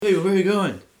So where are you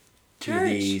going? Church. To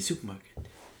the supermarket.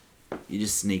 You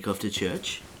just sneak off to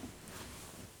church?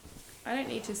 I don't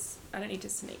need to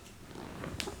sneak.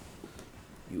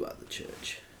 You are the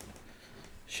church.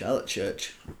 Charlotte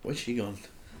Church. Where's she gone?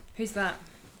 Who's that?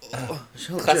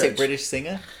 Charlotte Classic Church. British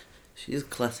singer. She is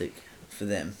classic for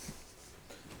them.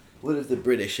 What have the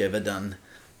British ever done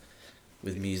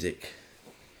with music?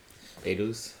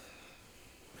 Beatles.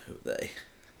 Who are they?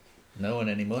 No one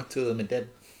anymore. Two of them are dead.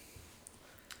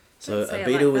 So Don't say a it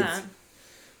beetle like with that.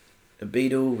 a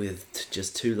beetle with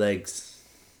just two legs.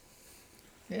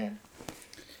 Yeah.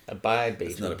 A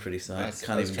bi-beetle. It's not a pretty sight. Nice.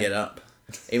 Can't even get up.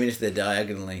 Even if they're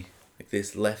diagonally, like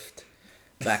this, left,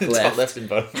 back, left. Top, left and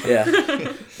bottom.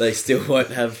 Yeah. They still won't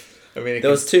have... I mean, There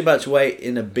was too much weight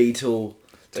in a beetle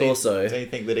torso. Don't you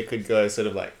think that it could go sort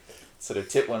of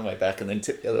tip one way back and then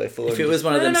tip the other way forward? If it was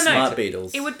one of them No. smart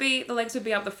beetles... The legs would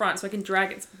be up the front, so I can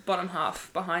drag its bottom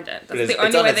half behind it. But That's it's the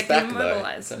only on way its they back, can though.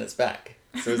 mobilize. It's on its back.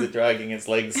 So is it dragging its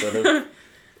legs sort of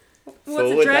What's forward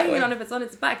it that dragging way? it on if it's on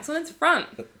its back? It's on its front.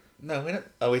 No, we're not.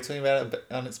 Are we talking about it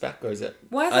on its back, or is it?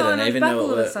 Why is I it on don't its even back know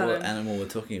all of a what sudden? animal we're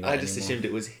talking about I just anymore. assumed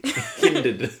it was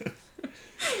hindered.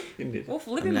 Hindered. We'll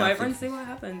flip I'm him now over and thinking- see what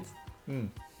happens.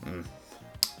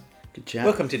 Good job.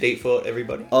 Welcome to Deep Fort,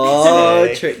 everybody. Oh,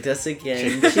 Today- tricked us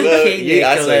again. Well, Cheeky yeah,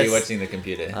 I saw you Nicholas. watching the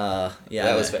computer. Yeah,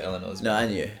 that I was know. for Eleanor's. No, I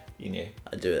knew. You knew.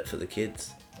 I do it for the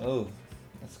kids. Oh,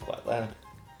 that's quite loud.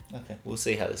 Okay, we'll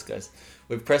see how this goes.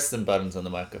 We've pressed some buttons on the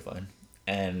microphone,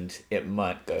 and it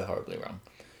might go horribly wrong.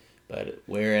 But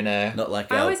we're in a... Not like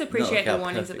I our- always not appreciate like the our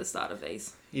warnings at perfect- the start of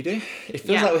these. You do? It feels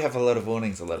Yeah. like we have a lot of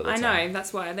warnings a lot of the I time. know,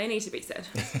 that's why they need to be said.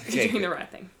 Okay, You're doing good. the right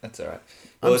thing. That's alright.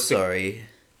 I'm sorry.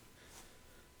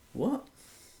 What?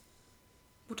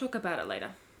 We'll talk about it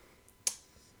later.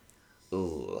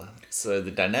 Ooh, so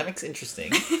the dynamic's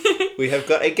interesting. We have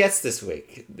got a guest this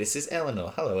week. This is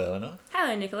Eleanor. Hello, Eleanor.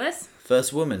 Hello, Nicholas.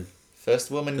 First woman. First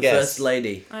woman The guest. first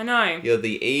lady. I know. You're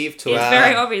the Eve to It's our...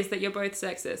 very obvious that you're both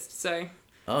sexist, so...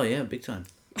 Oh yeah, big time.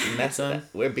 Massive.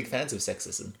 We're big fans of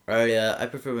sexism. I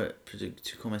prefer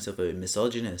to call myself a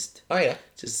misogynist. Oh, yeah.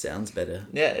 Just sounds better.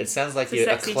 Yeah, it sounds like It's a you're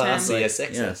a sexy classy term.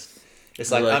 sexist. It's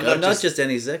I'm like, I'm not just...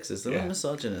 any sexist. I'm Yeah. a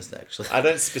misogynist, actually. I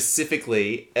don't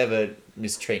specifically ever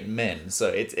mistreat men, so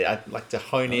I like to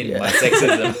hone in yeah. my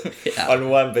sexism Yeah. on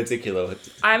one particular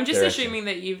I'm just direction. assuming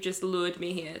that you've just lured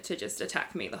me here to just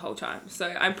attack me the whole time. So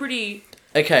I'm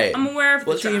Okay. aware of the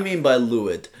What do you trap. mean by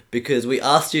lured? Because we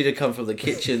asked you to come from the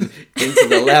kitchen into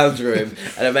the lounge room,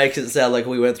 and it makes it sound like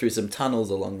we went through some tunnels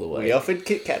along the way. We offered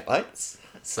Kit Kat bites.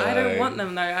 So... I don't want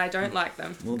them though, I don't like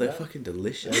them. Well, they're fucking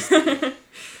delicious.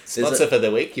 Sponsor for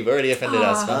the week. You've already offended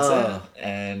our sponsor. Oh.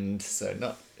 And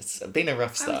so it's been a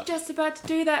rough I was start. just about to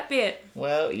do that bit.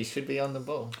 Well, you should be on the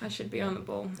ball. I should be on the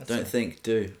ball. That's Don't it. think,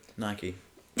 do. Nike.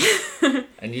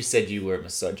 And you said you were a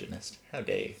misogynist. How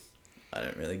dare you? I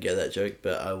don't really get that joke,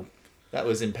 but I'll That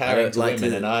was I empowering don't to like women,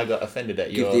 to and I got offended at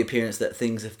give your... the appearance that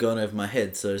things have gone over my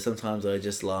head, so sometimes I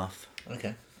just laugh.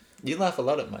 Okay. You laugh a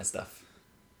lot at my stuff.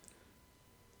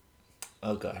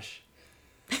 Oh, gosh.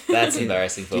 That's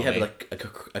embarrassing for Do you me. have like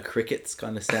a crickets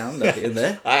kind of sound up in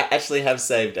there? I actually have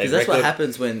saved a Because that's what record...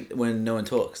 happens when no one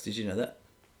talks. Did you know that?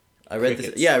 I read this.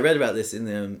 Crickets. Yeah, I read about this in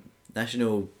the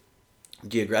National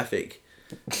Geographic.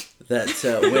 That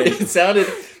It when sounded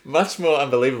much more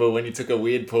unbelievable when you took a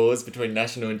weird pause between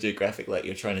National and Geographic, like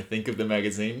you're trying to think of the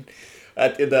magazine. I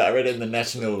read it in the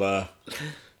National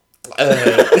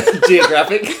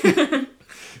Geographic.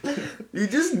 you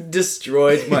just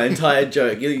destroyed my entire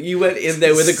joke. You went in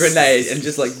there with a grenade and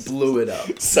just like blew it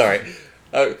up. Sorry.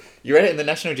 Oh, you read it in the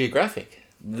National Geographic.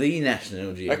 The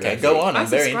National Geographic. Okay, go on. I'm I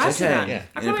very subscribe to interested. that. Yeah. I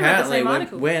And probably read the apparently, same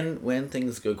article. when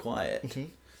things go quiet,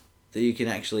 that you can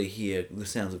actually hear the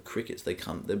sounds of crickets. They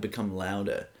become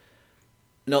louder.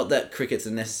 Not that crickets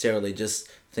are necessarily just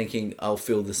thinking, "I'll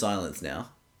fill the silence now,"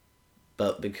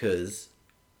 but because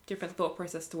Different thought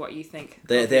process to what you think.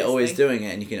 they're always obviously. doing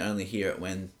it, and you can only hear it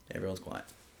when everyone's quiet.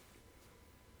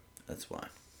 That's why.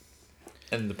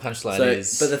 And the punchline So,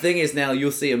 is... but the thing is, now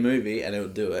you'll see a movie and it'll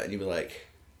do it, and you'll be like,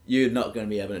 you're not going to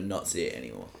be able to not see it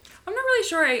anymore. I'm not really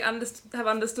sure I have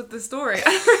understood the story.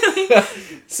 I don't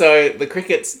really... So the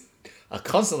crickets are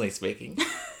constantly speaking.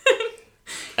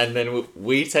 And then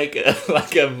we take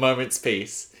a moment's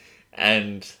peace,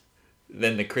 and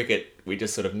then the cricket we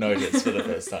just sort of notice for the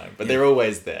first time. But they're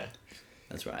always there.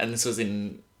 That's right. And this was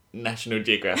in National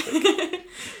Geographic. The It's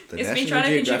been National trying to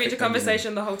contribute Geographic to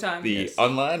conversation the whole time. The Yes.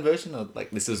 online version, or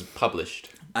like this was published?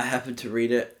 I happened to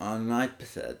read it on an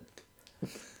iPad.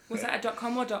 Was that at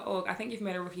 .com or .org? I think you've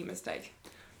made a rookie mistake.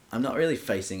 I'm not really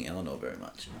facing Eleanor very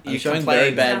much. I'm You showing complain-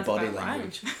 very bad Sounds body about right.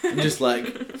 language. I'm just like,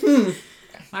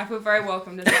 I feel very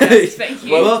welcome to the guest. Thank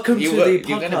you. Well, welcome to the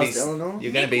you're gonna podcast, be, Eleanor.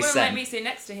 You're going to Nick be wouldn't let sat. me sit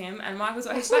next to him, and Michael's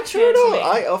got his That's not back true turned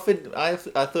at to all.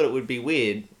 me. I thought it would be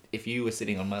weird if you were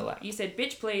sitting on my lap. You said,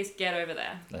 bitch, please get over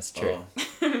there. That's true.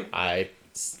 Oh. I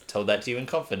told that to you in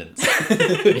confidence.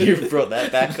 You brought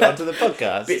that back onto the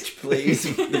podcast. Bitch, please.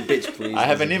 The bitch, please. I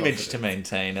have was an a image to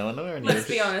confidence. maintain, Eleanor. And Let's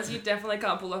you're- be honest, you definitely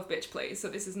can't pull off bitch, please, so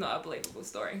this is not a believable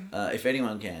story. If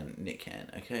anyone can, Nick can.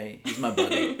 Okay, he's my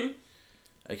buddy.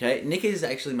 Okay, Nick is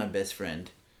actually my best friend.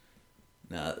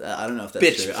 No, I don't know if that's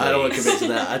Bitch, true. I don't want to please. commit to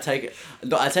that. I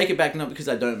take it back not because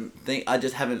I don't think. I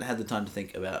just haven't had the time to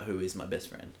think about who is my best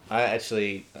friend.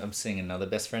 I'm seeing another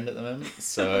best friend at the moment,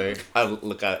 so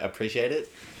I appreciate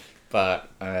it, but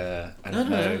I don't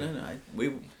know. No.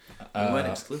 We weren't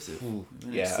exclusive. ooh, We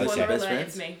weren't yeah, exclusive Spoiler best alert, friends.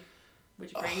 it's me.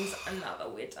 Which brings another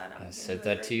weird dynamic. I said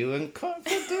that to you in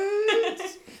confidence.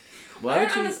 Why I would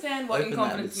don't you understand what open that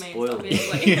incompetence with means, spoiler?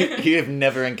 obviously. You have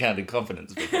never encountered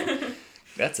confidence before.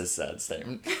 That's a sad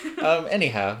statement.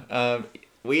 Anyhow,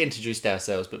 we introduced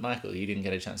ourselves, but Michael, you didn't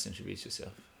get a chance to introduce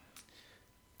yourself.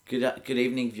 Good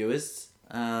evening, viewers.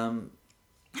 My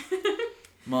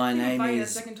I name fight you the is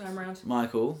second time round.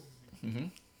 Michael.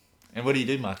 And what do you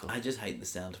do, Michael? I just hate the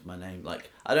sound of my name. Like,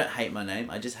 I don't hate my name.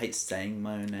 I just hate saying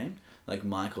my own name. Like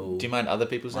Michael. Do you mind other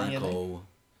people saying your name? Michael.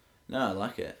 No, I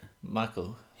like it.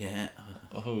 Michael. Yeah.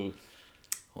 Oh,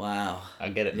 Wow. I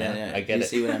get it now. Yeah. I get You it.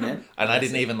 see what I meant? And I That's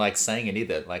didn't it. even like saying it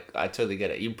either. Like, I totally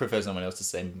get it. You prefer someone else to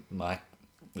say Mike.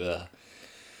 Whoa.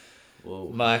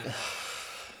 Mike.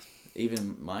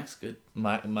 Even Mike's good.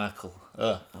 Michael.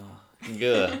 Oh.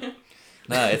 Good.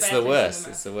 No, it's Bad the taste in worst. the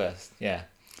It's the worst. Yeah.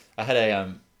 I had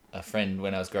a friend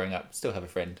when I was growing up. Still have a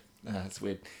friend. That's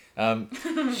weird.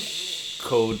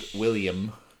 Called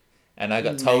William. And I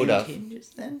got told Named off. him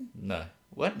just then? No.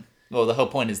 What? Well, the whole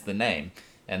point is the name.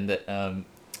 And that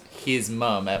his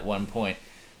mum at one point,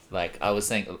 like, I was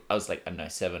like, I don't know,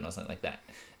 7 or something like that.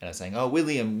 And I was saying, oh,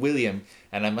 William.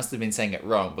 And I must have been saying it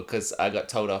wrong because I got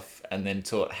told off and then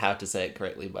taught how to say it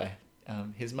correctly by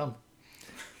his mum.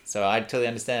 So I totally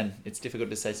understand. It's difficult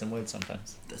to say some words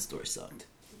sometimes. That story sucked.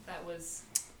 That was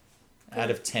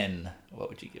Out of 10, what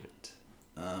would you give it?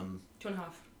 2.5.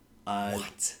 I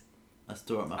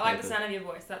store up my I like paper. the sound of your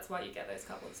voice, that's why you get those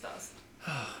couple of stars.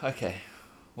 Okay.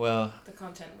 Well, The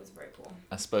content was very poor.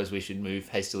 I suppose we should move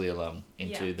hastily along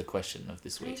into Yeah. the question of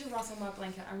this I need week. to rustle my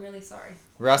blanket, I'm really sorry.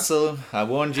 Russell, I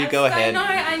warned you, go ahead.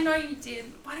 I know you did.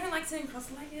 I don't like sitting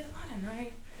cross-legged, I don't know.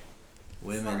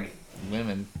 Women. Sorry.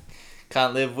 Women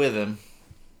can't live with them.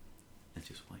 And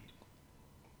just wait.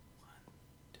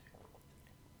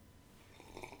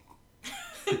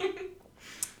 1, 2.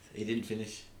 He didn't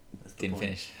finish. That's the Didn't point.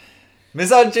 finish.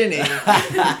 Misogyny.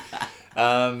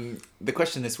 The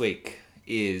question this week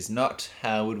is not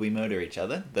how would we murder each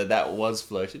other, though that was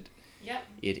floated. Yep.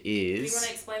 It Do you is. want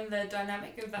to explain the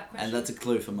dynamic of that question? And that's a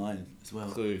clue for mine as well.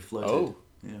 Clue. Floated. Oh.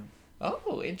 Yeah.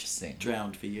 Oh, interesting.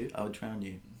 Drowned for you. I would drown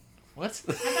you. What?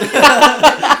 No, that's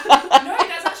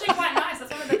actually quite nice.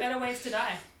 That's one of the better ways to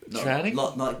die. Drowning?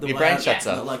 Not like the Your way brain I'm- shuts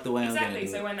up. Not like the way I'm Exactly. going to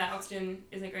do So it. when that oxygen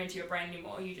isn't going to your brain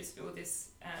anymore, you just feel this,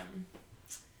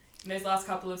 in those last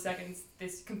couple of seconds,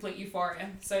 this complete euphoria.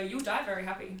 So you'll die very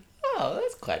happy. Oh,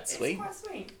 that's quite It's sweet. quite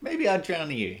sweet. Maybe I'll drown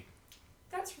you.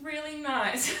 That's really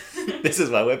nice. This is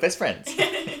why we're best friends.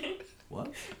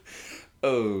 What?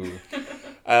 Oh.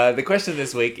 The question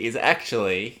this week is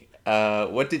actually,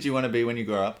 what did you want to be when you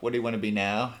grow up? What do you want to be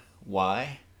now?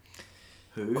 Why?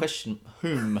 Who? Question,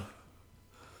 whom?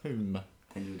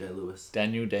 Daniel Day-Lewis.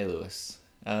 Daniel Day-Lewis.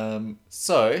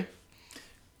 So,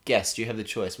 guest, you have the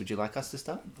choice. Would you like us to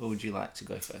start, or would you like to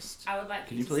go first? I would like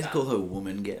Can you you to please start. call her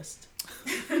woman guest?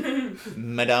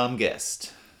 Madame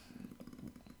Guest.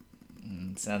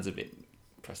 Sounds a bit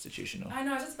prostitutional. I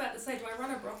know, I was just about to say, do I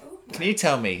run a brothel? Can you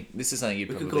tell me, this is something you'd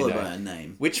We could probably call her know. by her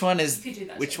name. Which one is You could do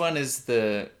that which too. one is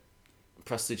the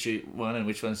prostitute one and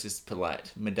which one's just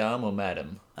polite? Madame or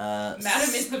madam?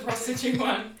 Madam is the prostitute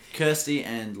one. Kirsty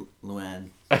and Luann.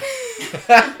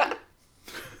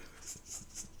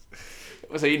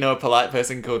 So you know a polite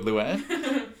person called Luann?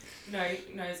 No,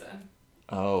 Noza.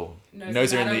 Oh. Noza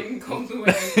Knows her in Madam the called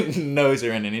Luann. knows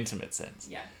her in an intimate sense.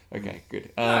 Yeah. Okay,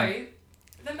 good. No,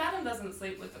 the madam doesn't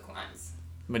sleep with the clients.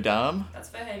 Madame? That's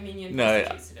for her minion No,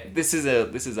 prostitutes to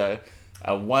do. this is a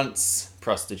once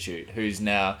prostitute who's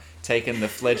now taken the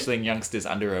fledgling youngsters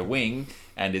under her wing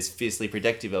and is fiercely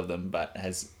protective of them, but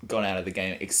has gone out of the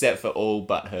game except for all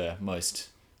but her most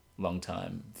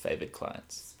long-time favoured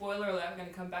clients. Spoiler alert, I'm going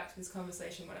to come back to this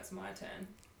conversation when it's my turn.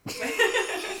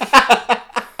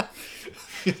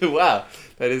 Wow,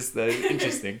 that is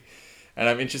interesting, and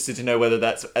I'm interested to know whether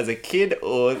that's as a kid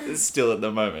or still at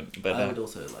the moment. But I would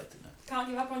also like to know. can't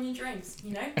give up on your dreams,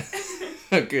 you know?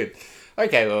 Oh, good.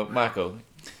 Okay, well, Michael,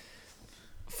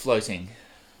 floating.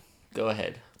 Go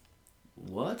ahead.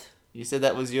 What? You said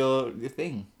that was your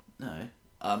thing. No.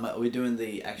 Are we doing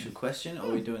the actual question or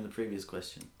are we doing the previous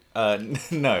question?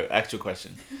 No, actual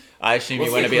question. I assume What's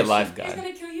you want the to be a question? He's lifeguard.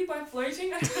 gonna kill you by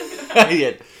floating? I don't know.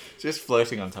 Yeah, just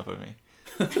floating on top of me.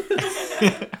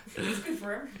 It's good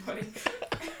for everybody.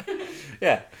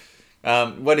 Yeah.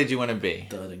 What did you want to be?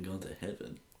 Died and gone to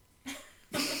heaven.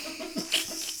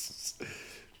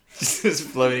 Just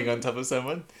floating on top of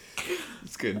someone?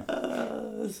 It's good.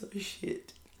 So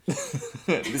shit.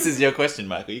 This is your question,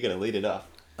 Michael. You got to lead it off.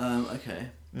 Okay.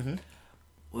 Mm-hmm.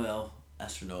 Well,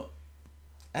 astronaut.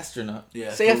 Astronaut.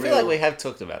 Yeah, See, I for feel like real. we have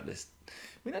talked about this.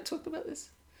 We not talked about this?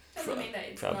 Doesn't mean that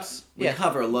it's Props. We Yeah.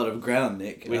 cover a lot of ground,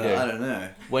 Nick. We do. I don't know.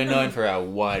 We're known for our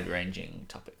wide-ranging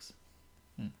topics.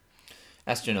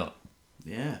 Astronaut.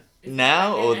 Yeah. not.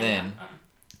 Now or Yeah, then?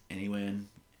 Anywhere.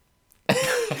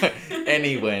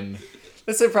 Anyone.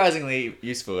 That's surprisingly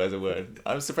useful as a word.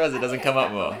 I'm surprised it doesn't come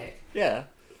up more. Poetic. Yeah.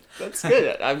 That's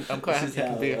good. I'm quite This happy is, it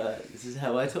can how, be. this is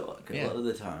how I talk Yeah. a lot of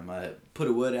the time. I put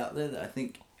a word out there that I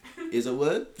think is a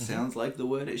word, sounds like the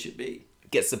word it should be.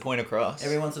 Gets the point across.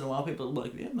 Every once in a while, people are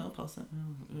like, yeah, I'll pass that.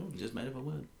 Oh, we just made up a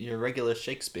word. You're a regular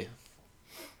Shakespeare.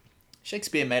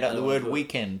 Shakespeare made I up the don't word wanna put-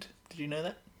 weekend. Did you know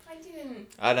that? I didn't.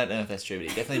 I don't know if that's true, but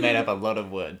he definitely made up a lot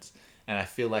of words. And I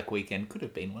feel like weekend could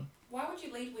have been one. Why would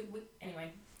you lead with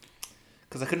anyway?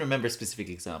 Because I couldn't remember a specific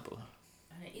example.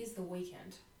 And it is the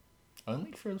weekend.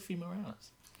 Only for a few more hours.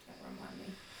 Don't remind me.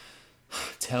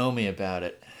 Tell me about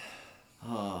it.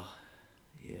 Oh,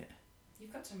 yeah.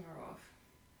 You've got tomorrow off.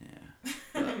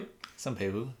 Yeah. Some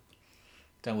people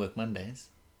don't work Mondays.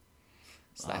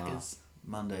 Slackers.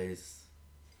 Mondays.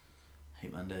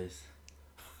 Hate Mondays.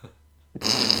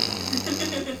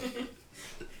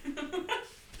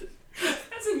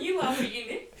 That's a new laugh at you,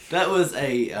 Nick. That was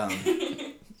a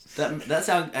that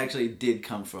sound actually did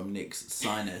come from Nick's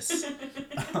sinus.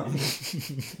 I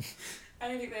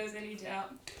don't think there was any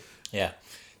doubt. Yeah.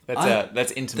 I-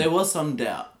 That's intimate. There was some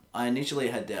doubt. I initially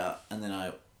had doubt, and then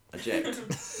I checked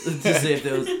to see if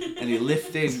there was any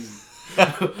lifting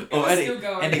or was still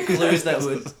going. any clues that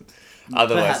would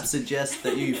Otherwise- perhaps suggest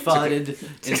that you farted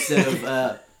instead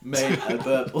of made a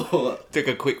burp or Took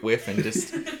a quick whiff and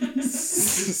just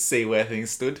see where things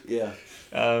stood. yeah.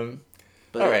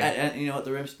 But All right. and you know what?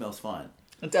 The room smells fine.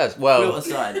 It does. Put it Well,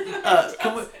 aside.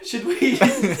 Should we?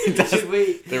 Should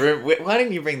we? the room. Why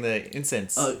didn't you bring the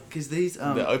incense? Oh, because these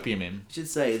the opium in. should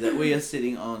say that we are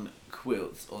sitting on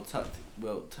quilts or tucked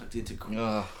into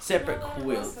Oh, separate Not allowed to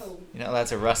quilts. rustle. you're not allowed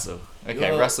to rustle. Okay,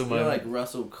 You're- Russell You're moment. like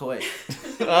Russell Coit.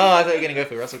 Oh, I thought you were gonna go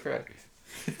for Russell Crowe.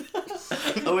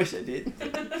 I wish I did.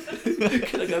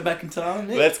 Can I go back in time,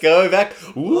 Nick? Let's go back.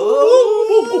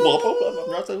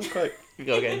 Ooh, Russell Crowe. You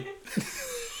go again.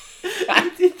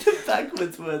 I did the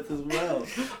backwards words as well.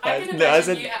 I can No, I imagine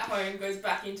said- you at home goes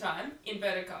back in time,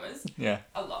 inverted commas, Yeah.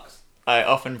 a lot. I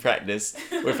often practice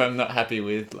if I'm not happy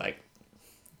with, like,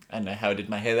 I don't know how I did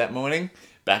my hair that morning.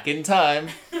 Back in time.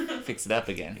 Fix it up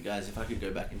again. Guys, if I could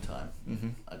go back in time, Mm-hmm.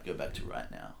 I'd go back to right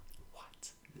now. What?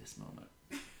 This moment.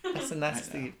 That's a nice I know.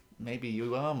 thing. Maybe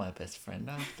you are my best friend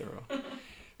after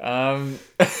all.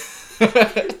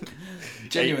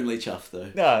 Genuinely chuffed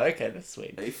though. No, okay, that's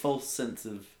sweet. A false sense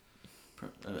of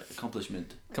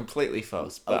accomplishment. Completely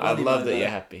false, I'll but I body love my that you're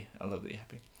back. happy. I love that you're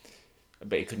happy. I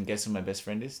bet you couldn't guess who my best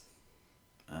friend is.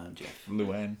 Jeff.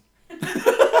 Luann.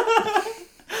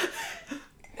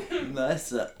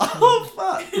 Nice. Oh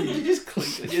fuck! Did you just click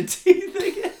on your teeth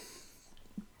again?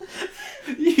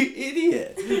 You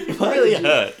idiot! It Why really did you-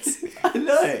 hurts. I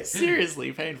know.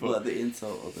 Seriously painful. What, the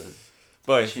insult or the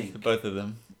Both Chink. of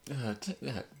them.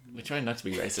 We're trying not to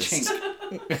be racist.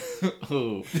 chink?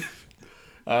 Ooh.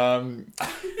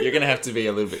 You're gonna have to be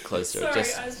a little bit closer. Sorry,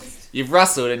 Just I was just. you've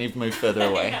rustled and you've moved further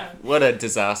away. Yeah. What a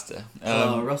disaster.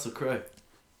 Oh, Russell Crowe.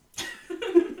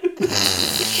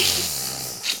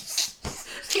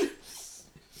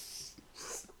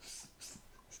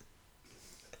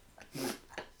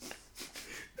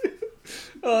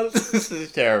 Oh, this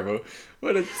is terrible.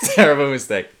 What a terrible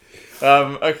mistake.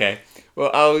 Okay. Well,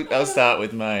 I'll start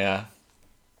with my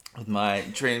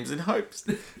dreams and hopes.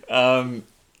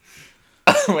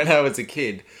 When I was a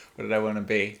kid, what did I want to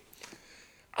be?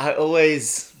 I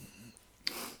was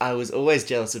always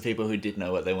jealous of people who did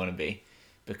know what they want to be,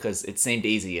 because it seemed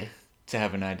easier to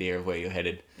have an idea of where you're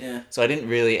headed. Yeah. So I didn't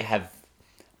really have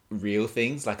real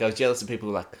things. Like, I was jealous of people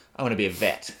who were like, I want to be a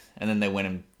vet, and then they went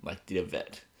and like did a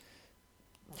vet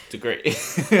degree.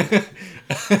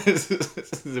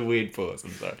 This is a weird pause.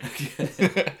 I'm sorry.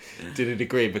 Did a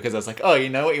degree because I was like, oh, you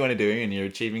know what you want to do, and you're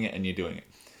achieving it, and you're doing it.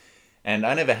 And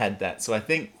I never had that. So I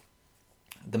think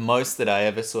the most that I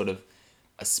ever sort of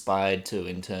aspired to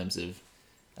in terms of,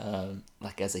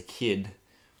 like as a kid,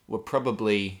 were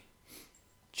probably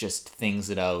just things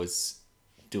that I was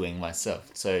doing myself.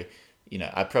 So,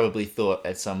 I probably thought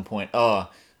at some point, oh,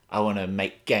 I want to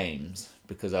make games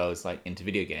because I was like into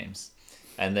video games.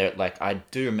 And there, like, I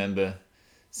do remember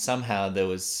somehow there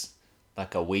was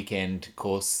like a weekend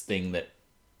course thing that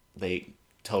they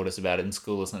told us about in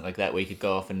school or something like that, where you could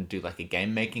go off and do like a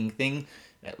game making thing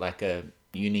at like a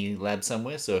uni lab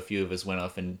somewhere. So a few of us went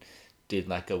off and did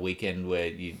like a weekend where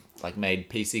you like made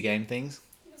PC game things.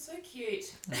 You're so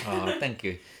cute. Oh, thank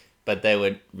you. But they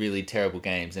were really terrible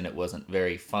games, and it wasn't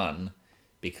very fun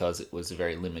because it was a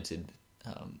very limited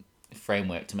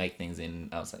framework to make things in.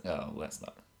 I was like, oh, well, that's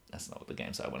not what the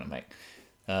games I want to make.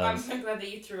 I'm so glad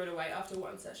that you threw it away after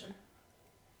one session.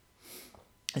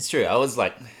 It's true. I was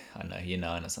like, I don't know, year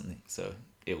 9 or something. So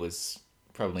it was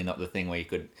probably not the thing where you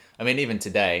could. I mean, even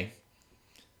today,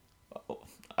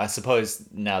 I suppose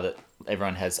now that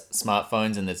everyone has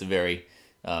smartphones and there's a very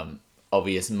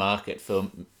obvious market for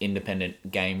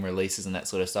independent game releases and that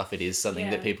sort of stuff, it is something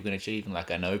that people can achieve. And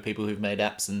like, I know people who've made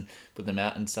apps and put them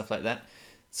out and stuff like that.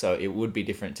 So it would be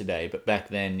different today. But back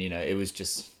then, it was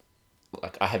just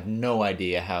like, I have no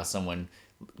idea how someone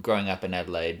growing up in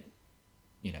Adelaide,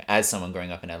 as someone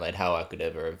growing up in Adelaide, how I could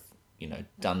ever have,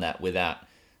 done that without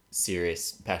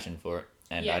serious passion for it.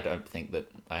 And I don't think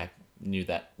that I knew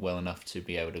that well enough to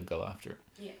be able to go after it.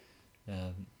 Yeah.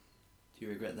 Do you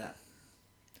regret that?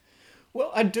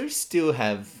 Well, I do still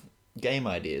have game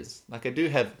ideas. Like, I do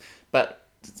have, but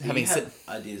having said...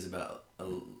 ideas about a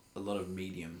lot of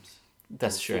mediums.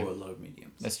 That's true. For a lot of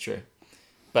mediums. That's true.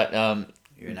 But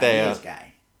you're an ideas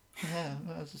guy. Yeah,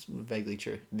 that's just vaguely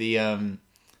true. The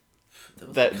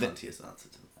That was the cuntiest answer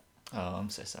to that. Oh, I'm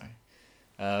so sorry.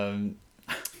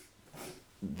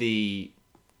 The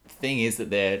thing is that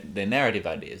they're narrative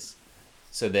ideas,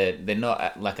 so they're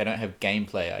not like, I don't have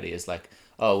gameplay ideas like,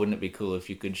 oh, wouldn't it be cool if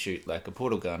you could shoot like a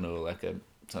portal gun or like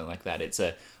something like that. It's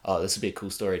this would be a cool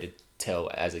story to tell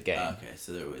as a game. Oh, okay,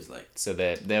 so they're always like... So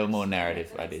they're more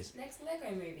narrative ideas. Next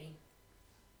Lego movie.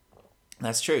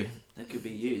 That's true. That could be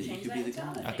you. You could be the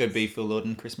guy. I could be Phil Lord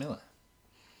and Chris Miller,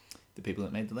 the people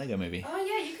that made the Lego movie. Oh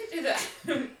yeah, you could do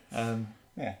that.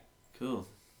 Yeah. Cool.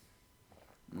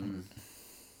 Mm.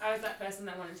 I was that person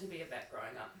that wanted to be a vet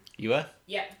growing up. You are?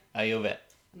 Yeah. Are you a vet?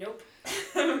 Nope.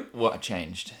 What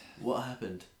changed? What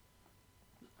happened?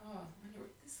 Oh,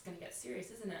 this is gonna get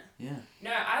serious, isn't it? Yeah.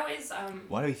 No, I always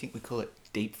Why do you think we call it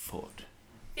Deep Thought?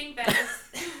 think that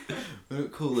We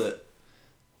don't call it,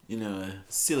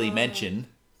 Silly mention.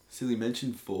 silly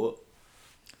mention fort.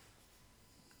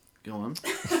 Go on.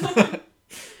 I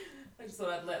just thought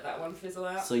I'd let that one fizzle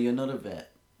out. So you're not a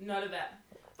vet. Not a vet.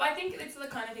 But I think it's the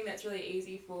kind of thing that's really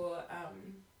easy for,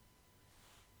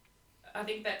 I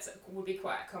think would be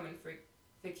quite common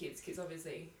for kids, because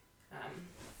obviously,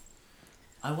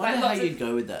 I wonder Like, how lots of- you'd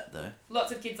go with that though.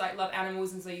 lots of kids love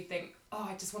animals, and so you think, oh,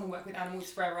 I just want to work with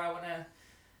animals forever, I want to,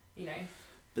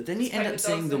 But then you Just end play up with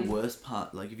seeing dogs the and- worst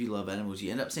part. Like, if you love animals,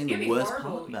 you end up seeing it'd the be worst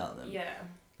horrible. part about them. Yeah.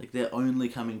 Like, they're only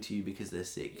coming to you because they're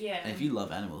sick. Yeah. And if you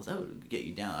love animals, that would get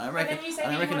you down. I But reckon. then you say I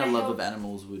that you reckon a wanna love help- of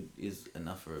animals is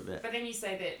enough for a vet. But then you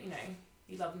say that,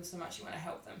 you love them so much you want to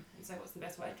help them. And so what's the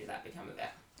best way to do that? Become a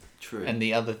vet. True. And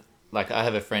the other, like, I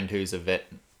have a friend who's a vet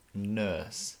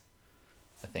nurse,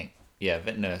 I think. Yeah,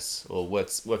 vet nurse, or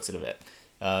works at a vet.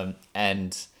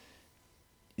 And,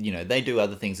 they do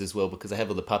other things as well, because they have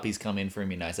all the puppies come in for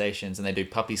immunizations, and they do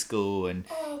puppy school, and,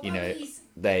 Oh, puppies.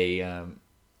 they,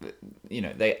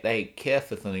 they care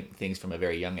for things from a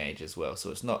very young age as well. So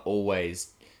it's not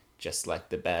always just like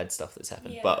the bad stuff that's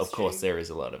happened. Yeah, but that's of course true. there is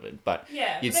a lot of it. But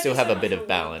Yeah, you'd but still there's have so a bit much of reward,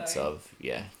 balance though. of,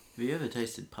 yeah. Have you ever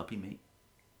tasted puppy meat?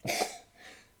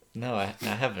 No, I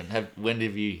haven't. When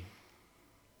have you?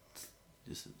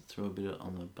 Just throw a bit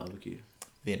on the barbecue.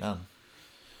 Vietnam.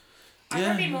 I Yeah.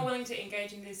 would be more willing to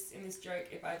engage in this joke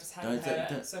if I just hadn't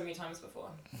heard it so many times before.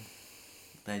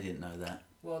 They didn't know that.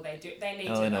 Well, they do. They need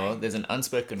Oh, to no, know. there's an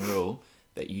unspoken rule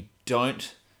that you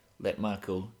don't let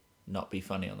Michael not be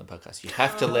funny on the podcast. You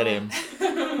have to let him.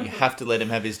 You have to let him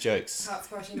have his jokes. Heart's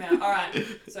crushing out. All right.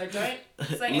 So don't say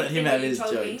Let anything him that have you his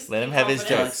told me jokes. Let him in have his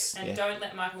confidence, jokes, and yeah. don't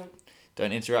let Michael.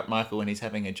 Don't interrupt Michael when he's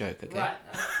having a joke, okay? Right.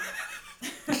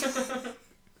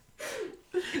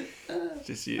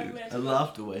 Just you. I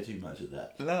laughed way too much at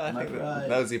that. No, I My think pride.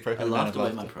 that was the I appropriate amount laughed of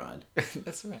away my laughter. pride.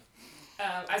 That's all right.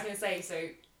 I was going to say, so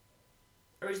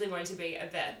originally wanted to be a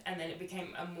vet, and then it became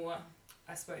a more,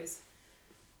 I suppose,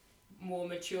 more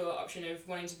mature option of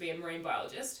wanting to be a marine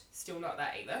biologist. Still not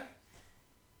that either.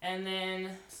 And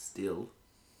then, Still.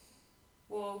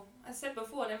 Well, I said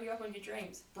before, never give up on your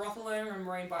dreams. Brothel owner and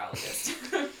marine biologist.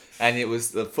 And it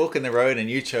was the fork in the road, and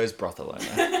you chose brothel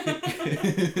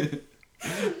owner.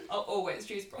 I'll always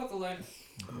choose brothel owner.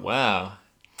 Wow.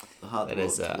 The heart That that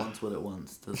is, wants what it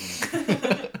wants, doesn't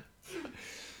it?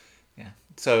 Yeah.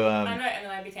 So, I know, and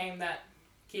then I became that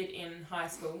kid in high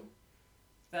school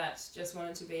that just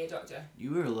wanted to be a doctor.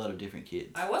 You were a lot of different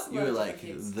kids. I was a You lot were of like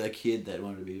different kids. the kid that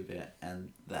wanted to be a vet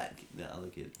and that other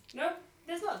kid. No,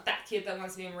 there's not that kid that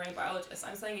wants to be a marine biologist.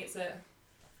 I'm saying it's a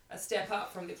step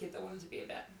up from the kid that wanted to be a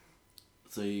vet.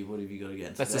 So what have you got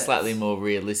against that's a vets? slightly more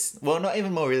realistic. Well, not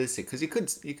even more realistic, because you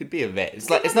could be a vet. It's It's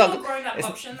like it's a not more grown up it's-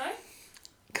 option though.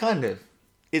 kind of.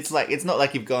 It's not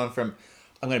like you've gone from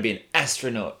I'm going to be an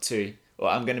astronaut to, or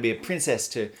I'm going to be a princess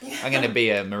to, I'm going to be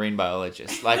a marine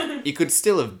biologist. Like, you could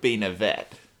still have been a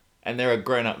vet, and there are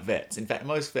grown up vets. In fact,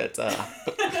 most vets are.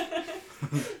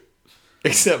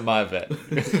 Except my vet,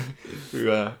 who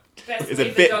Best is a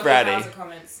leave the bit Dr. bratty. Hauser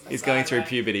comments he's aside, going through right?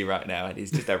 puberty right now, and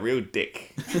he's just a real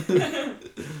dick. I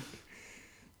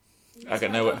That's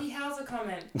got my no. Doggy Hauser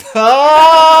comment.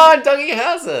 Oh, Doggy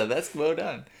Hauser! That's well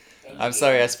done. Thank I'm you.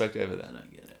 sorry I spoke over I that.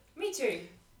 don't get it. Me too.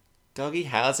 Doggy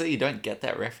Hauser? You don't get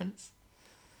that reference?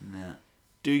 No.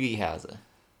 Doogie Howser.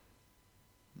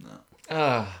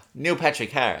 No. Neil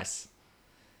Patrick Harris.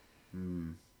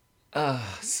 Hmm.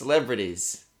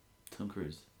 Celebrities. Tom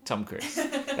Cruise. Tom Cruise.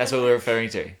 That's what we're referring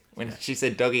to. When she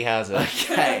said Doggy Howser,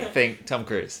 Okay. think Tom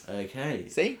Cruise. Okay.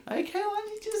 See? Okay, why don't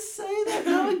you just say that?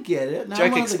 Now I get it. Now Joke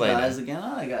I'm one of the explainer. guys again,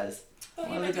 aren't I, guys? Thought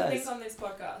One you of meant the to think guys. on this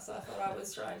podcast, so I thought I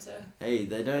was trying to. Hey,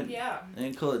 they don't. Yeah. They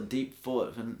don't call it deep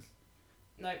thought.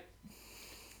 No.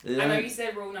 They I know don't- you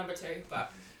said rule number 2,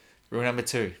 but. Rule number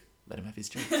 2. Let him have his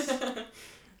jokes.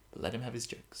 Let him have his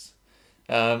jokes.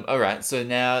 Alright, so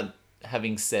now,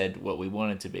 having said what we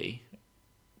wanted to be,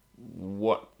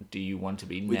 what do you want to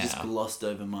be We now? just glossed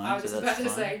over mine. I was so just that's about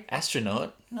to fine. say.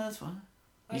 Astronaut? No, that's fine.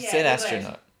 Oh, You yeah, said he led.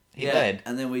 astronaut. He yeah, led.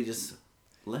 and then we just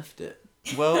left it.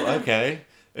 Well, okay.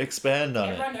 Expand on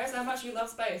it. Everyone knows how much you love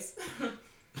space.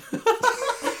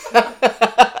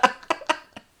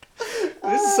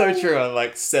 This is so true on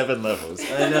like 7 levels.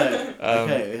 I know. Um,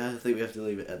 Okay, I think we have to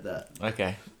leave it at that.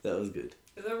 Okay. That was good.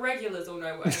 The regulars all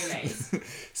know what he means.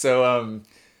 So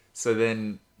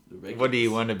then, The what do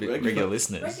you want to be? Regular- Regular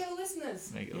listeners. Regular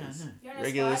listeners. Regular Yeah, I listeners. know. You don't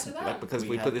Regular aspire to listeners. that. Like, because We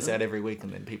we have put this them. out every week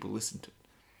and then people listen to it.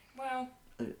 Well,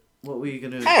 What were you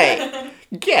gonna? Hey,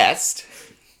 guest.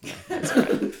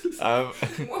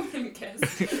 woman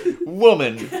guess.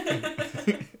 Woman.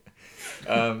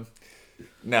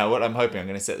 Now, what I'm hoping, I'm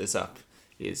going to set this up,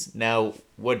 is now,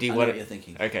 what do you I know want what you're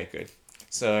thinking. Okay, good.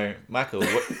 So, Michael,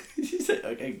 what... Did you say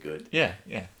okay? Good. yeah,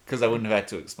 because I wouldn't have had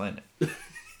to explain it.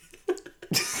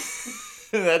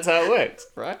 That's how it works,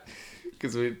 right?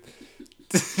 Because we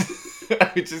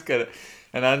just got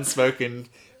an unspoken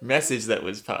message that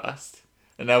was passed.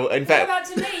 And now, in What fact... about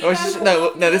to me? Oh, it's just,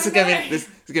 no, this is Okay.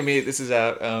 gonna be this is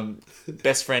our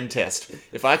best friend test.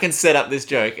 If I can set up this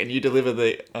joke and you deliver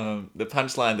the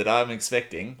punchline that I'm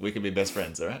expecting, we can be best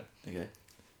friends, all right? Okay.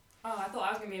 Oh, I thought I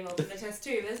was going to be involved in the test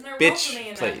too. There's no role Bitch, for me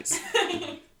in please.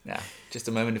 Now, just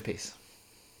a moment of peace.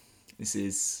 This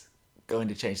is going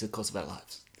to change the course of our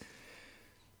lives.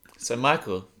 So,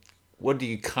 Michael, what do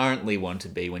you currently want to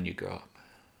be when you grow up?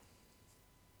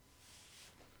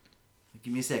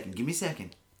 Give me a second. Give me a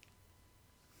second.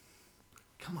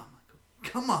 Come on, Michael.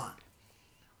 Come on.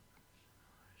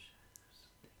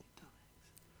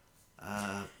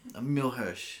 A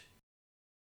Milhirsch.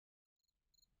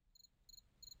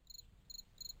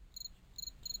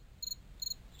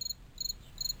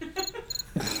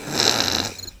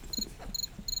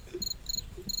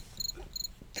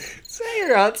 Say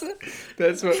your answer.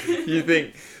 That's what you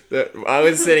think. That I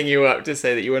was setting you up to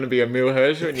say that you want to be a Mill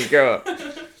Hirsch when you grow up.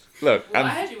 Look, Well, I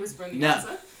heard you whispering the Now,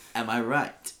 answer. am I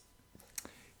right?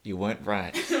 you weren't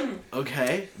right.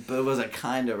 Okay, but was I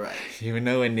kind of right? You were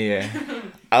nowhere near.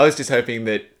 I was just hoping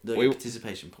that The we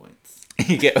participation points.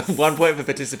 you get 1 point for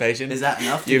participation. Is that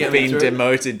enough to You've get me been through?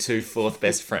 demoted to 4th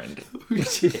best friend.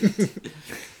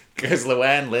 Because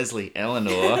Luann, Leslie,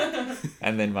 Eleanor,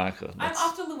 and then Michael. I'm That's,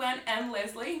 after Luann and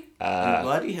Leslie.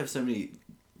 Why do you have so many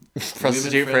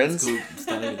prostitute women friends. called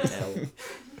starting with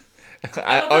L?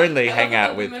 I love only that- hang I love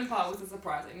out the with women part was the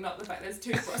surprising, not the fact there's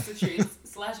 2 prostitutes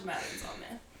 / madams on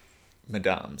there.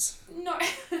 madames. No.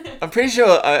 I'm pretty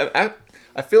sure.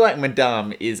 I feel like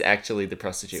madame is actually the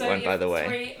prostitute So one, you by have the way.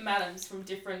 3 madams from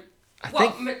different. I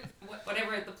Well, think-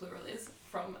 whatever the plural is,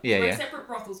 from Yeah, 3 yeah. separate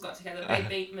brothels got together. They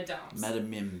beat madams. Madam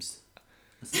Mims.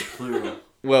 That's the plural.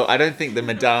 Well, I don't think the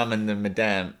madame and the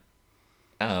madame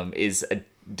is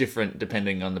different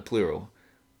depending on the plural.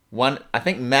 One, I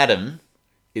think madam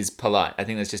is polite. I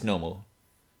think that's just normal.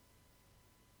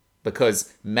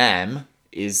 because ma'am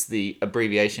is the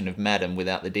abbreviation of madam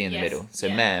without the D in the Yes, middle. So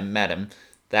yeah. ma'am, madam,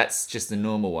 that's just the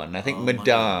normal one. I think Oh my madame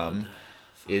God.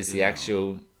 is the Fucking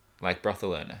actual like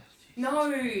brothel owner. No.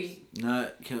 No,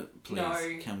 please,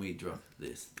 No. can we drop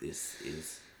this? This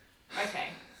is... Okay.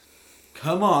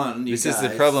 Come on, you This is guys.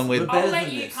 the problem with- We're I'll better let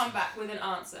than you this. come back with an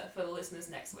answer for the listeners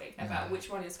next week about which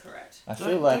one is correct. I Don't-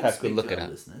 feel like don't I could speak look to it our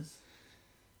up. listeners.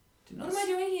 Do What not am I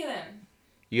doing here then?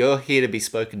 You're here to be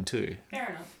spoken to. Fair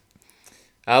enough.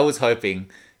 I was hoping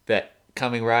that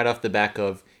coming right off the back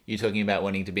of you talking about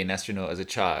wanting to be an astronaut as a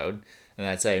child, and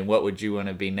I'd say, what would you want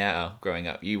to be now growing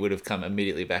up? You would have come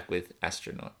immediately back with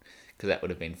astronaut, because that would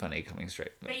have been funny coming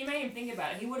straight. But you made him think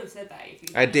about it. He would have said that if you.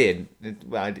 I did.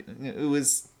 It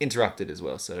was interrupted as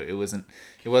well, so it wasn't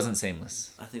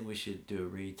seamless. I think we should do a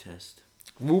retest.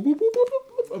 No.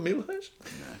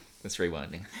 That's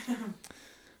rewinding.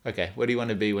 Okay, what do you want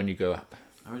to be when you grow up?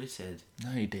 I already said.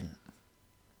 No, you didn't.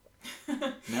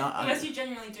 Now, Unless you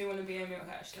genuinely do want to be a milk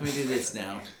hash. can we do this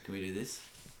now? Can we do this?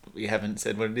 You haven't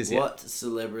said what it is yet. What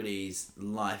celebrity's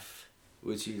life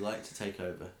would you like to take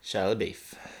over? Shia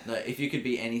LaBeouf. No, if you could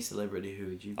be any celebrity, who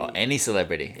would you be? Oh, any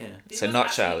celebrity. Yeah. So This not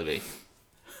was Shia actually- LaBeouf.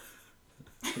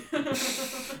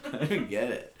 I don't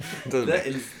get it. Doesn't That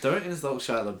make- is, don't insult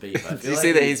Shia LaBeouf. I Did feel you like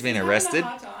see that he's been Having a arrested?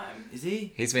 hard time. Is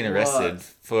he? He's been What? arrested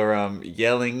for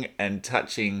yelling and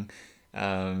touching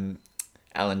Alan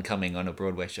Cumming on a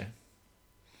Broadway show.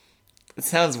 It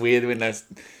sounds weird when that's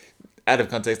out of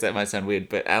context. That might sound weird,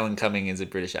 but Alan Cumming is a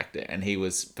British actor, and he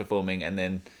was performing, and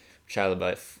then Shia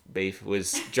LaBeouf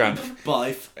was drunk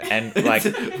Bife. and like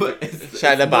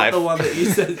Shia LaBeouf. Not the one that you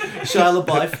said. Shia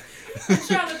LaBeouf.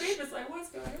 Shia LaBeouf is like, what's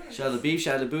going on? Shia LaBeouf,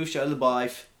 Shia LaBeouf, Shia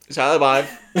LaBeouf. Shia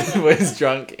LaBeouf was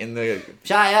drunk in the.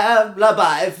 Shia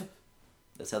LaBeouf.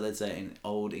 That's how they'd say it in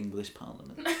old English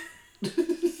Parliament.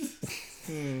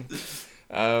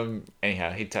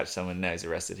 Anyhow, he touched someone. Now he's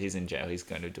arrested. He's in jail. He's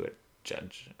going to do it,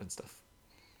 judge and stuff.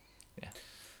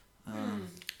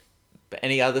 But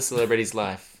any other celebrity's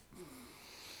life?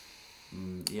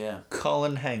 Yeah.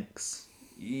 Colin Hanks.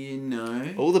 You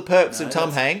know. All the perks No, of Tom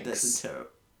that's- Hanks. That's a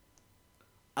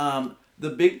terrible. The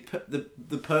big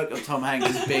the perk of Tom Hanks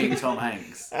is being Tom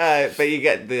Hanks. But you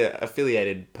get the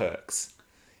affiliated perks.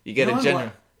 You get No, a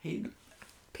general. he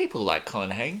People like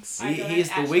Colin Hanks. I don't he is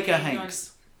the actually weaker know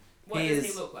Hanks. What He does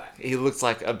is- he look like? He looks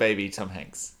like a baby Tom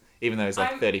Hanks, even though he's like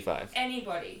I'm- 35.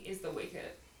 Anybody is the weaker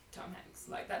Tom Hanks.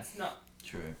 Like, that's not.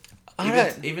 True. I Even,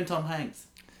 don't. even Tom Hanks.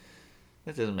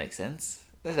 That doesn't make sense.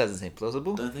 That doesn't seem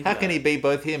plausible. Don't think How about can he it. be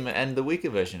both him and the weaker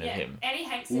version Yeah, of him? any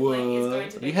Hanks sibling is What? going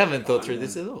to be. You haven't thought through Yeah.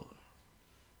 this at all.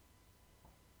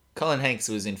 Colin Hanks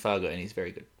was in Fargo and he's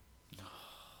very good.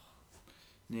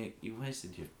 Nick, you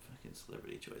wasted your fucking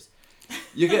celebrity choice.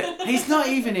 You get. He's not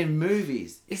even in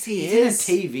movies. Yes, he He's is.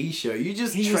 in a TV show. You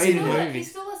just He's traded in him. movies.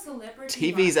 He's still a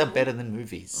celebrity. TVs are Michael. better than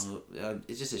movies. Oh,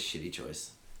 it's just a shitty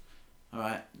choice. All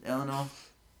right, Eleanor.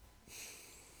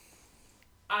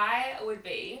 I would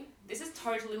be. This is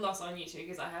totally lost on you two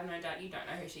because I have no doubt you don't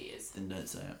know who she is. Then don't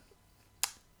say it.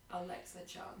 Alexa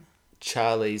Chung.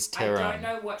 Charlie's I don't Theron.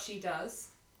 know what she does,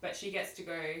 but she gets to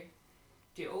go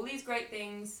do all these great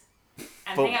things and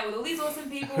But hang out with all these awesome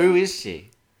people. Who is she?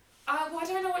 Well, I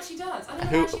don't know what she does. I don't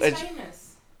know Who- why she's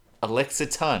famous. Alexa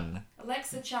Tun.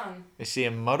 Alexa Chung. Is she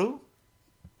a model?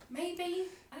 Maybe.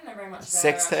 I don't know very much about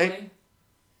Sex her, tape? actually.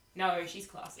 No, she's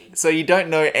classy. So you don't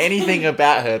know anything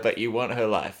about her, but you want her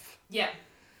life. Yeah.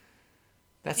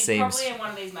 That She's seems. probably in one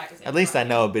of these magazines. At least I right?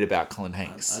 know a bit about Colin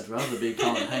Hanks. I'd rather be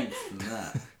Colin Hanks than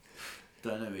that.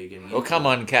 Don't know where you're getting. Well, into come it.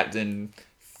 on, Captain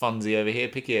Fonzie over here.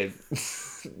 Pick your.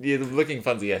 You're looking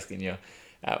Fonzie-esque in your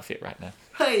outfit right now.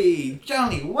 Hey,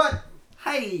 Johnny, what?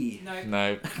 Hey. No.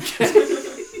 No.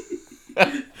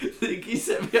 Think you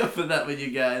set me up for that one, you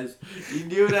guys. You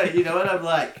knew that. You know what I'm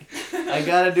like. I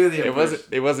gotta do the.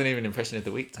 It wasn't even impression of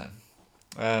the week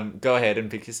time. Go ahead and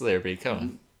pick your celebrity. Come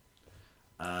on.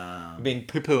 I've been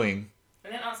poo-pooing.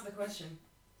 And then answer the question.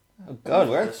 Oh God,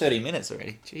 we're at 30 minutes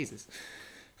already. Jesus.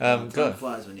 Time Go.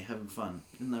 flies when you're having fun.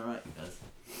 Isn't that right, you guys?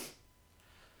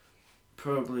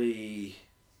 Probably.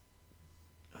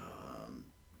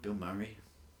 Bill Murray.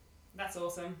 That's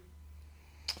awesome.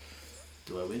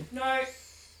 Do I win? No,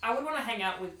 I would want to hang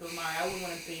out with Bill Murray. I wouldn't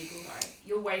want to be Bill Murray.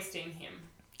 You're wasting him.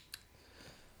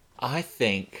 I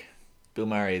think Bill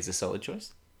Murray is a solid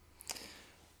choice.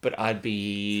 But I'd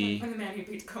be. I'm the man who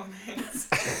beat Colin Hanks.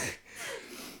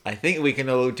 I think we can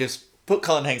all just put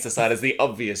Colin Hanks aside as the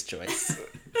obvious choice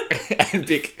and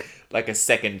pick like a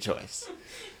second choice.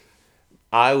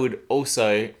 I would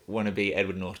also want to be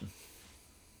Edward Norton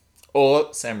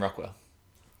or Sam Rockwell.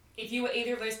 If you were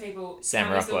either of those people, Sam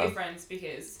can we still be Rockwell. friends?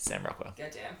 Because Sam Rockwell.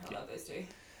 goddamn, I love those two.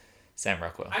 Sam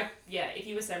Rockwell. If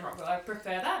you were Sam Rockwell, I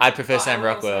prefer that. I prefer But I Sam would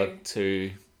Rockwell also-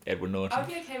 to Edward Norton. I would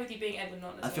be okay with you being Edward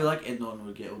Norton. I feel like Ed Norton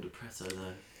would get all depresso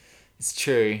though. It's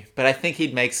true, but I think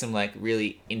he'd make some like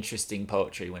really interesting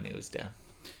poetry when he was down.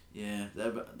 Yeah,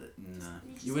 no,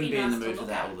 just you wouldn't be be in the nice to mood for look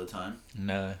that at. all the time.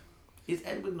 No. Is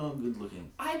Edward Norton good looking?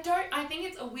 I think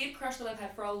it's a weird crush that I've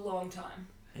had for a long time.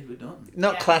 Edward Norton.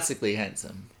 Not Yeah. classically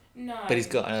handsome, No. but he's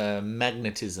got a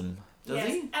magnetism. Does yes.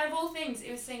 he? And of all things,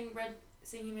 it was seeing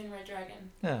him in Red Dragon.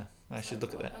 Yeah, I should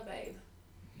look at that. A babe.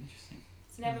 Interesting.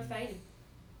 It's never faded.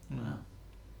 Wow.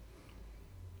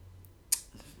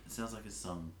 It sounds like a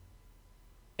song.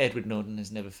 Edward Norton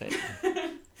has never faded.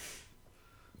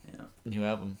 Yeah. New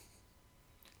album.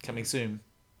 Coming soon.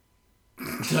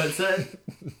 Don't say.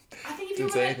 I think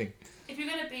Didn't say anything. if you're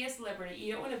gonna be a celebrity,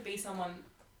 you don't want to be someone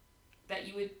that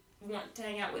you would want to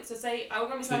hang out with. So say I would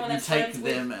want to be someone you that's take friends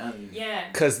them with. out of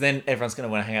Yeah. Because then everyone's going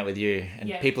to want to hang out with you, and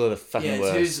Yeah. people are the fucking it's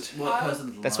worst. what I-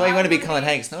 person's That's like. why you want to be I Colin wanna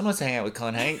be- Hanks. No one wants to hang out with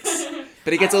Colin Hanks.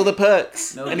 But he gets all the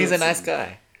perks, No and he's a perks. nice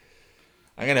guy.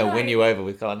 I'm going to No. win you over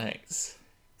with Colin Hanks.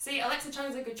 See, Alexa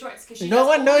Chung's a good choice because she No does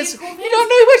one all knows. these cool You things. don't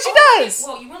know what she Oh, does.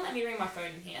 Well, you won't let me bring my phone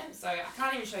in here, so I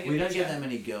can't even show you. We a don't picture. get that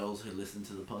many girls who listen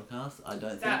to the podcast. I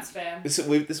don't That's think. fair. This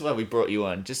is why we brought you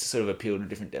on, just to sort of appeal to a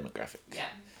different demographic. Yeah.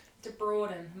 To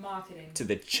broaden marketing. To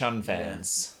the Chun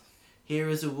fans. Here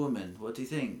is a woman. What do you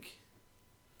think?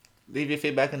 Leave your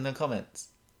feedback in the comments.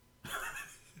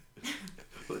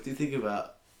 What do you think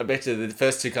about? I bet you the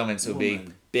first two comments will be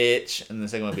Woman. bitch, and the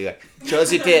second one will be like,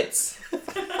 shows your tits.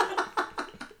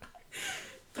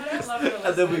 I don't love your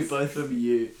And then we listeners. both from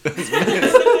you.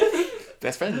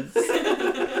 Best friends.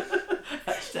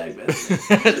 Hashtag best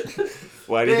friends.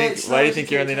 Why do you Bitch,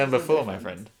 think you're only number 4, my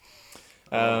friend?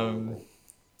 Oh.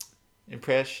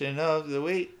 Impression of the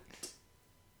week.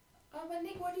 Oh, but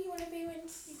Nick, what do you want to be when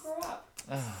you grow up?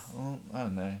 Oh, well, I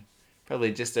don't know.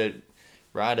 Probably just a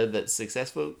writer that's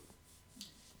successful.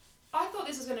 I thought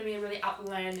this was going to be a really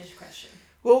outlandish question.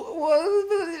 Well,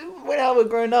 when I was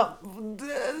growing up,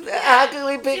 how can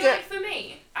we pick See, like, it? for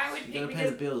me, I would You pick gotta pay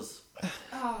because... the bills.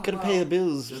 Oh, Gotta well, pay the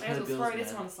bills. May Pay as the well bills, throw this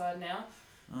man. one aside now.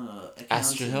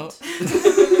 Astronaut.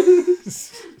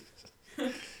 Accountant.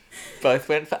 Both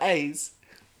went for A's.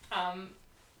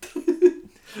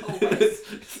 Always.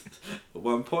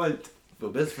 1 point for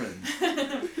best friends.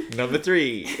 Number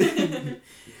 3. See,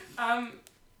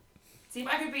 if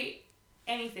I could be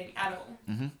anything at all,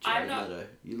 Mm-hmm. I'm Jared not... Leto.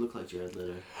 You look like Jared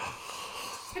Leto.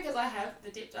 It's because I have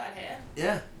the dip-dyed hair.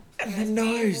 Yeah. And the Those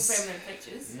beautiful nose. feminine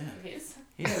pictures Yeah. of his.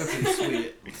 He had a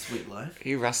pretty sweet life. Are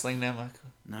you rustling now, Michael?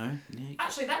 No, Nick.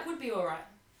 Actually, that would be alright.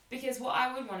 Because what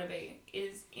I would want to be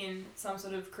is in some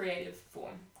sort of creative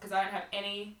form. Because I don't have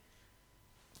any...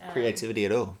 Creativity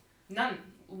at all. None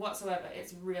whatsoever.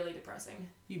 It's really depressing.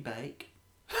 You bake.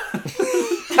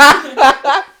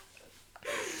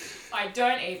 I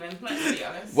don't even, let's be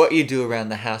honest. What you do around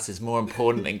the house is more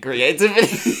important than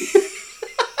creativity.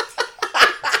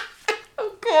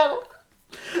 Oh god.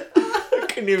 I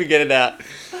couldn't even get it out.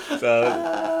 So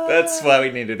that's why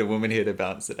we needed a woman here to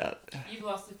balance it out. You've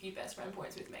lost a few best friend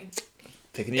points with me.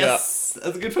 Picking you Yes,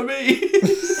 that's good for me.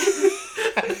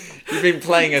 up. You've been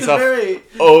playing us It's off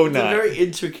it's all a night. very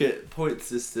intricate point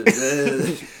system.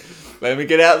 Let me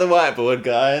get out the whiteboard,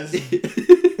 guys.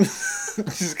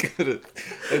 Just got a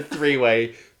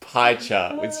 3-way pie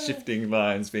chart with shifting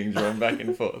lines being drawn back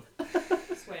and forth.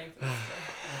 Just waiting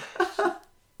for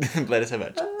this. Let us have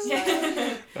our chance.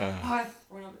 Yeah.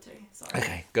 We're number 2. Sorry.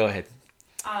 Okay, go ahead.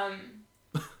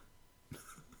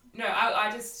 No, I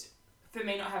just, for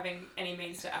me not having any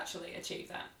means to actually achieve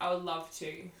that, I would love to,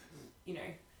 you know,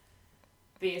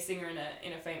 be a singer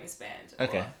in a famous band.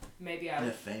 Okay. Or maybe I In a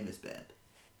would... famous band.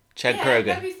 Chad yeah, Kroger.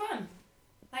 that'd be fun.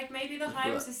 Like, maybe the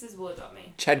Haim Right. sisters will adopt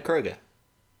me. Chad Kroger.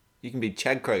 You can be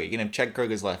Chad Kroger. You can have Chad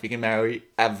Kroger's life. You can marry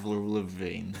Avril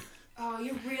Lavigne. Oh,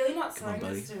 you're really not Come on,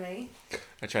 saying this to me.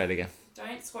 I'll try it again.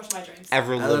 Don't squash my dreams.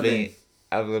 Avril Lavigne.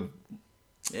 Avril.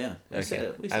 Yeah, we Okay. said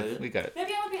it. We said We it. got it.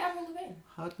 Maybe I would be Avril Lavigne.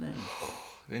 Hard name.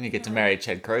 Then you get to marry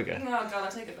Chad Kroger. Oh god, I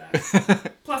take it back.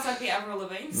 Plus, I'd be Avril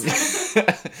Lavigne. So.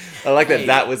 I like that. Hey.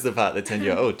 That was the part that turned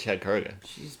you. Oh, Chad Kroger.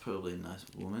 She's probably a nice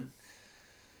woman.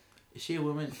 Is she a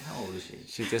woman? How old is she?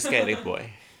 She's a skating boy.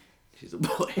 She's a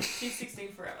boy. She's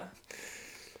 16 forever.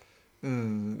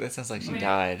 That sounds like she I mean-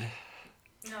 died.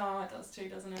 No, it does too,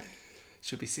 doesn't it?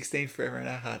 She'll be 16 forever in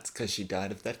our hearts because she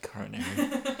died of that coronary.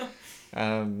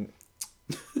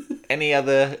 Any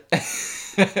other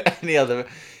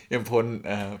important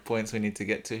points we need to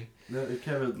get to? No, we've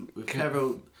covered.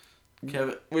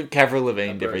 We've Avril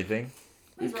Lavigne Okay. everything.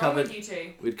 What's We've wrong covered- with you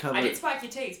two? We'd I covered. did spike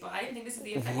your teeth, but I didn't think this is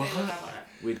the effect they would have on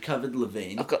it. We'd covered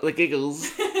Levine. I've got the giggles.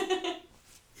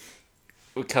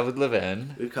 We covered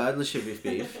Laverne. We've covered the Shippy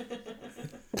beef.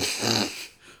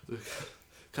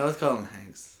 Covered Colin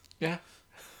Hanks. Yeah.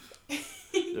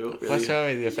 They're all What's really... wrong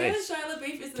with your Yeah, face? Shia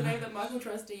LaBeouf is the name that Michael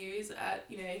tries to use at,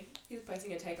 he's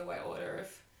placing a takeaway order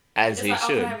of... As It's he like, oh,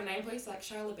 should. can I have a name, please? Like,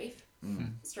 Shia LaBeouf.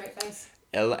 Mm. Straight face.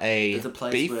 L.A. There's a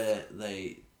place beef. where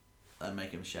they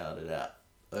make him shout it out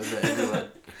over everyone.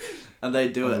 And they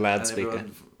do On it. loudspeaker.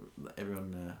 And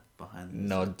everyone behind them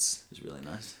Nods. is really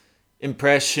nice.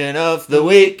 Impression of the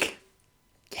week.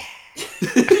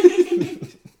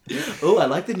 Oh, I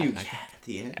like the new cat at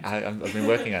the end. I've been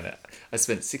working on it. I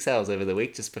spent 6 hours over the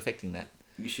week just perfecting that.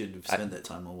 You should have spent that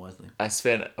time more wisely. I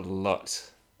spent a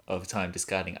lot of time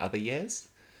discarding other years.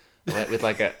 With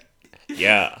like a,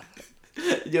 yeah.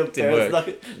 Your Didn't parents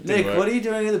work. Nick, work. what are you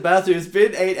doing in the bathroom? It's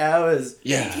been 8 hours.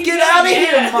 Yeah. Get out of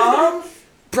here, Mom!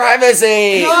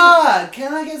 Privacy! God,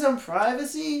 can I get some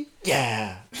privacy?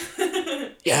 Yeah.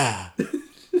 Yeah.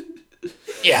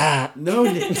 Yeah. No,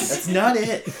 Nick, that's not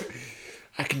it.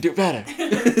 I can do better.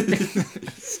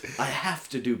 I have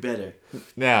to do better.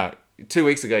 Now, 2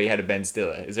 weeks ago you had a Ben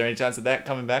Stiller. Is there any chance of that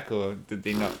coming back, or did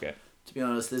he not get? To be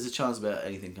honest, there's a chance about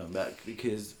anything coming back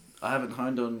because I haven't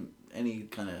honed on any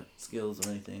kind of skills or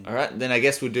anything. All right, then I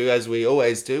guess we'll do as we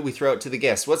always do. We throw it to the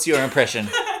guest. What's your impression?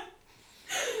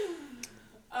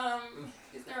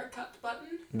 Is there a cut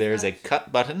button? There is a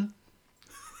cut button.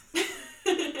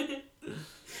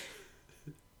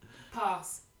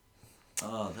 Pass.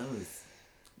 Oh, that was...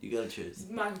 You gotta choose.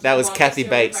 That was One Kathy your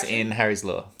Bates impression. in Harry's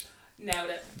Law. Nailed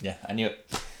it. Yeah, I knew it.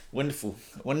 Wonderful.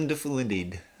 Wonderful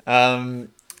indeed.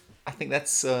 I think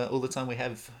that's all the time we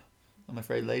have, I'm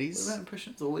afraid, What ladies. about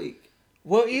impression of the week?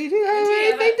 What you do you have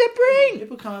have anything to bring?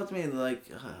 People come up to me and they're like,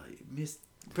 you missed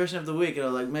impression of the week. And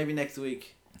I'm like, maybe next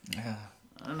week. I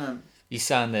don't know. You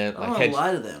sign the I don't like want to head,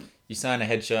 lie to them. you sign a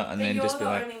headshot and But then you're just be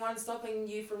the like, only one stopping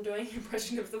you from doing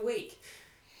impression of the week.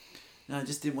 No, I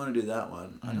just didn't want to do that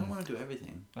one. I don't want to do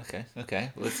everything. okay,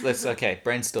 let's okay,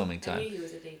 brainstorming I time. knew he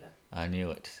was a diva. I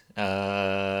knew it.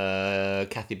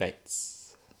 Kathy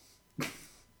Bates.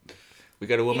 We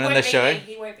got a woman He on won't the beat show. me.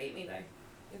 He won't beat me though.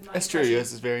 with my That's true. impression.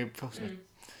 Yours is very important. Mm.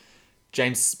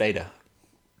 James Spader.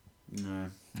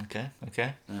 No, Okay.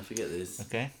 no, forget this.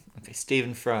 Okay.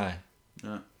 Stephen Fry.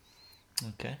 No,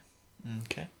 Okay.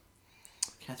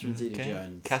 Catherine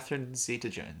Zeta-Jones. Catherine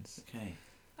Zeta-Jones. Okay,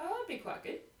 Oh, that'd be quite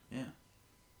good. yeah.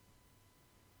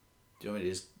 Do you want me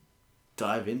to just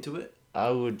dive into it?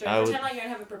 Don't pretend like you don't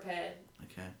have it prepared.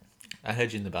 Okay. I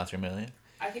heard you in the bathroom earlier.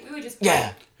 I think we were just...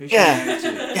 Yeah. Who's she Yeah. married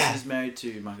to? Yeah. She's married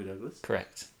to Michael Douglas.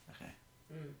 Correct. Okay.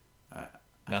 Mm. I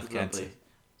Mouth could cancer.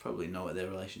 probably know what their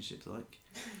relationship's like.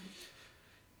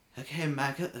 Okay,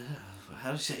 Maggot.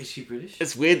 How does she, is she British?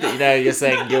 It's weird that you're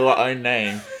saying your own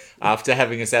name after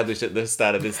having established at the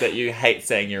start of this that you hate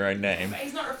saying your own name. But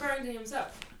he's not referring to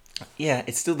himself. Yeah,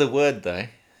 it's still the word though.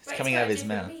 It's But coming got out of a his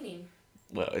different mouth. Meaning.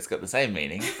 Well, it's got the same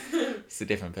meaning. It's a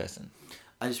different person.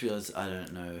 I just realised I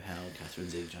don't know how Catherine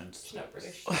Zeta-Jones. She's not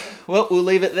British. Well, we'll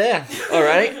leave it there.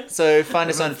 Alrighty. So find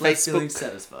us on Everyone's left feeling Facebook.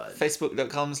 satisfied.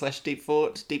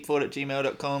 Facebook.com/deepfort,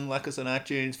 deepfort@gmail.com. Like us on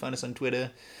iTunes. Find us on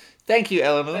Twitter. Thank you,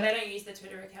 Eleanor. But they don't use the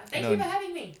Twitter account. Thank No. you for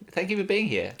having me. Thank you for being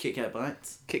here. Kit Kat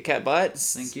Bites. Kit Kat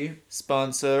Bites. Thank you.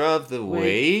 Sponsor of the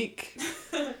week.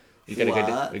 You gotta go.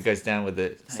 What? It goes down with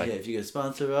it. It's Hey, like, yeah, if you go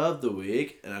sponsor of the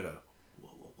week, and I go,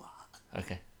 what?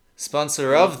 okay.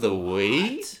 Sponsor of the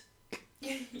week.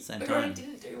 Same We time. already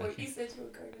didn't do what you said you were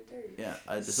going to do. Yeah,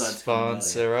 I decided to come earlier.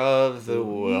 Sponsor of the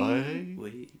week.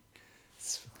 Week.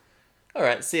 All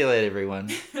right. See you later,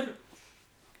 everyone.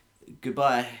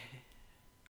 Goodbye.